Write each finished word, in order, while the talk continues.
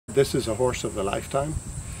This is a horse of a lifetime.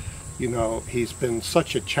 You know, he's been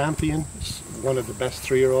such a champion. He's one of the best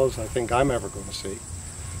 3-year-olds I think I'm ever going to see.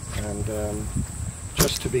 And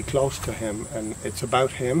just to be close to him, and it's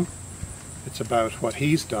about him, it's about what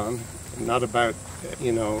he's done, not about,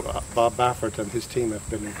 you know, Bob Baffert and his team have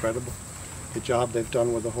been incredible. The job they've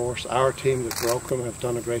done with the horse. Our team that broke him have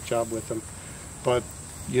done a great job with him. But,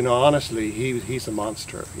 you know, honestly, he's a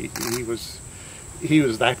monster. He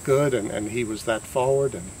was that good, and he was that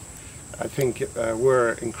forward, and I think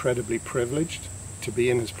we're incredibly privileged to be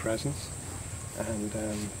in his presence, and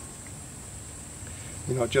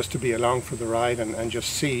you know, just to be along for the ride and just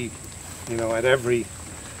see, you know, at every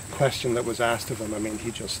question that was asked of him, I mean,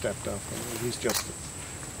 he just stepped up. I mean, he's just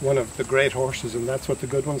one of the great horses, and that's what the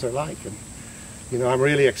good ones are like. And you know, I'm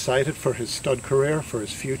really excited for his stud career, for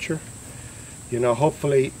his future. You know,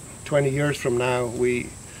 hopefully 20 years from now we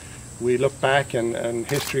look back and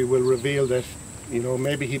history will reveal that, you know,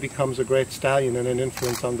 maybe he becomes a great stallion and an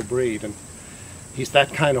influence on the breed, and he's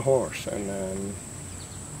that kind of horse. And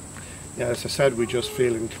yeah, as I said, we just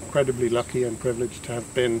feel incredibly lucky and privileged to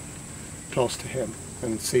have been close to him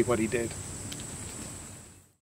and see what he did.